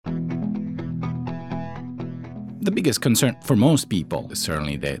The biggest concern for most people is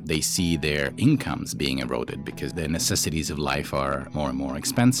certainly that they see their incomes being eroded because the necessities of life are more and more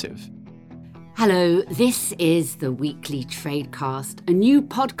expensive. Hello, this is the Weekly Tradecast, a new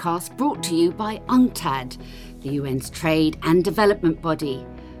podcast brought to you by UNCTAD, the UN's trade and development body.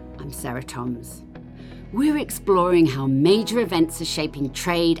 I'm Sarah Toms. We're exploring how major events are shaping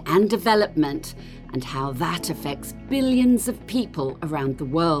trade and development and how that affects billions of people around the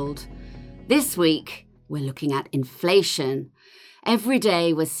world. This week, we're looking at inflation. Every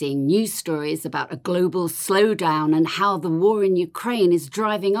day we're seeing news stories about a global slowdown and how the war in Ukraine is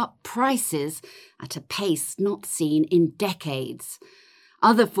driving up prices at a pace not seen in decades.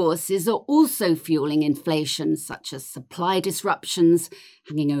 Other forces are also fueling inflation, such as supply disruptions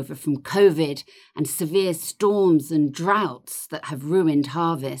hanging over from COVID and severe storms and droughts that have ruined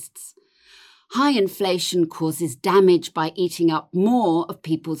harvests. High inflation causes damage by eating up more of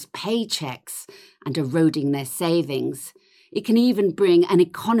people's paychecks and eroding their savings. It can even bring an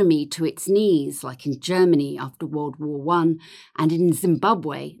economy to its knees, like in Germany after World War I and in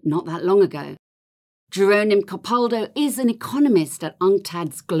Zimbabwe not that long ago. Jeronim Capaldo is an economist at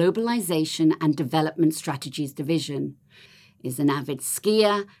UNCTAD's Globalization and Development Strategies Division, is an avid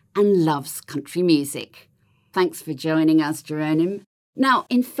skier and loves country music. Thanks for joining us, Jeronim. Now,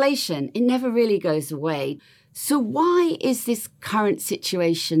 inflation, it never really goes away. So why is this current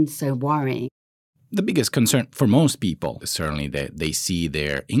situation so worrying? The biggest concern for most people is certainly that they see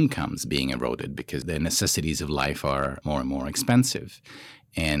their incomes being eroded because the necessities of life are more and more expensive.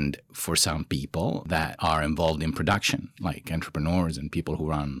 And for some people that are involved in production, like entrepreneurs and people who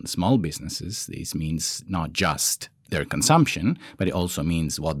run small businesses, this means not just their consumption, but it also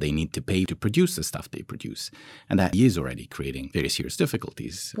means what they need to pay to produce the stuff they produce. And that is already creating very serious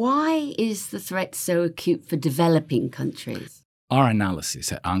difficulties. Why is the threat so acute for developing countries? Our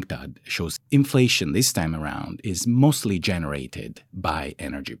analysis at UNCTAD shows inflation this time around is mostly generated by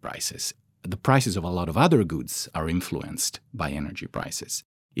energy prices. The prices of a lot of other goods are influenced by energy prices.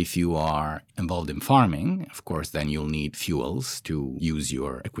 If you are involved in farming, of course, then you'll need fuels to use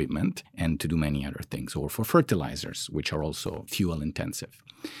your equipment and to do many other things, or for fertilizers, which are also fuel intensive.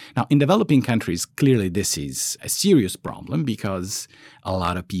 Now, in developing countries, clearly this is a serious problem because a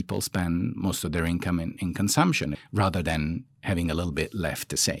lot of people spend most of their income in consumption rather than having a little bit left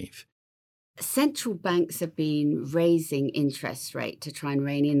to save. Central banks have been raising interest rate to try and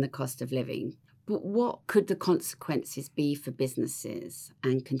rein in the cost of living. But what could the consequences be for businesses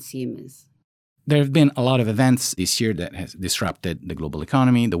and consumers? There have been a lot of events this year that has disrupted the global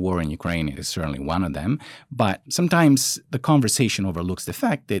economy. The war in Ukraine is certainly one of them. But sometimes the conversation overlooks the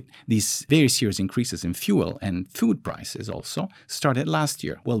fact that these very serious increases in fuel and food prices also started last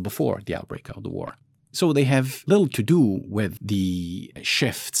year, well before the outbreak of the war. So they have little to do with the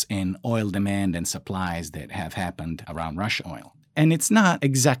shifts in oil demand and supplies that have happened around Russian oil. And it's not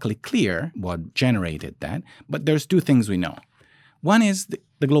exactly clear what generated that, but there's two things we know. One is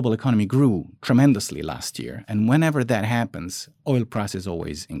the global economy grew tremendously last year, and whenever that happens, oil prices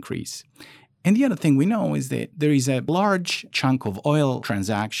always increase. And the other thing we know is that there is a large chunk of oil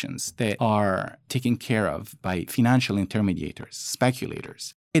transactions that are taken care of by financial intermediators,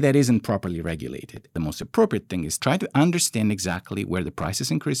 speculators, that isn't properly regulated. The most appropriate thing is try to understand exactly where the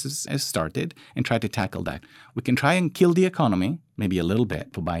prices increases has started and try to tackle that. We can try and kill the economy, maybe a little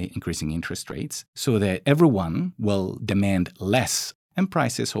bit, by increasing interest rates so that everyone will demand less and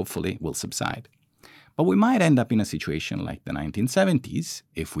prices hopefully will subside. But we might end up in a situation like the 1970s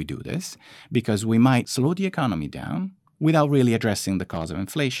if we do this, because we might slow the economy down without really addressing the cause of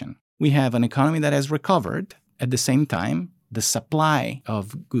inflation. We have an economy that has recovered. At the same time, the supply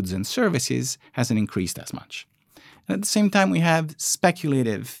of goods and services hasn't increased as much. And at the same time, we have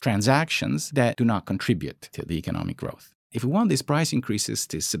speculative transactions that do not contribute to the economic growth. If we want these price increases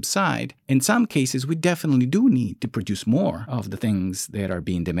to subside, in some cases, we definitely do need to produce more of the things that are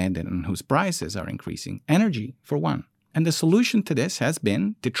being demanded and whose prices are increasing. Energy, for one. And the solution to this has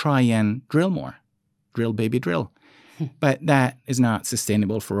been to try and drill more. Drill, baby, drill. But that is not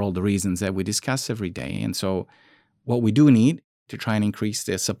sustainable for all the reasons that we discuss every day. And so what we do need to try and increase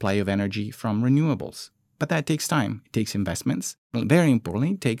the supply of energy from renewables. But that takes time. It takes investments. Well, very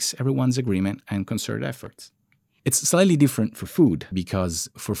importantly, it takes everyone's agreement and concerted efforts. It's slightly different for food because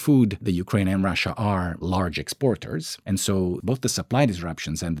for food, the Ukraine and Russia are large exporters. And so both the supply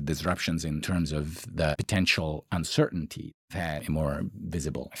disruptions and the disruptions in terms of the potential uncertainty have had a more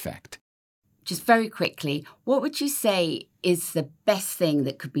visible effect. Just very quickly, what would you say is the best thing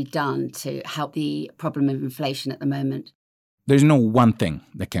that could be done to help the problem of inflation at the moment? There's no one thing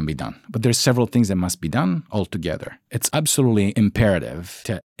that can be done, but there's several things that must be done altogether. It's absolutely imperative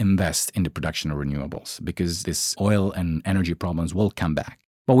to invest in the production of renewables because this oil and energy problems will come back.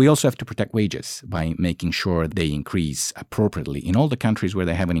 But we also have to protect wages by making sure they increase appropriately in all the countries where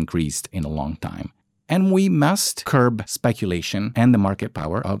they haven't increased in a long time. And we must curb speculation and the market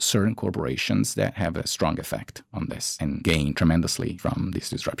power of certain corporations that have a strong effect on this and gain tremendously from these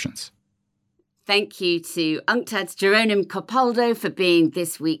disruptions. Thank you to UNCTAD's Jeronim Capaldo for being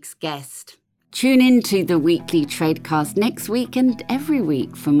this week's guest. Tune in to the Weekly Tradecast next week and every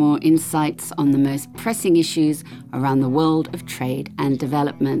week for more insights on the most pressing issues around the world of trade and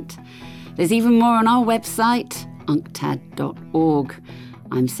development. There's even more on our website, unctad.org.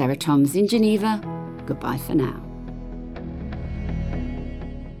 I'm Sarah Toms in Geneva. Goodbye for now.